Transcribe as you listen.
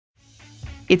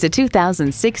It's a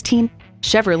 2016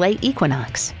 Chevrolet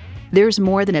Equinox. There's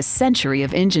more than a century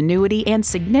of ingenuity and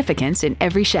significance in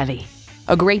every Chevy.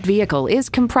 A great vehicle is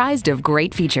comprised of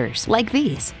great features like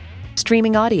these: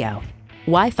 streaming audio,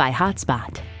 Wi-Fi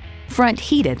hotspot, front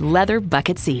heated leather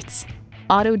bucket seats,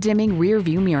 auto-dimming rear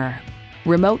view mirror,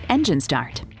 remote engine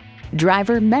start,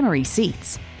 driver memory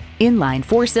seats, inline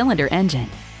 4-cylinder engine,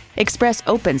 express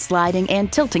open sliding and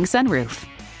tilting sunroof,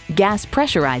 gas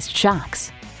pressurized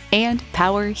shocks, and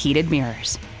power heated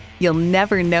mirrors. You'll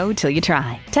never know till you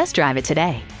try. Test drive it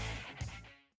today.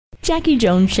 Jackie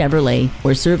Jones Chevrolet,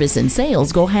 where service and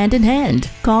sales go hand in hand.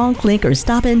 Call, click, or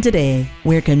stop in today.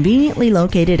 We're conveniently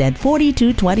located at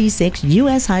 4226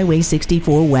 US Highway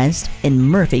 64 West in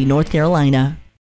Murphy, North Carolina.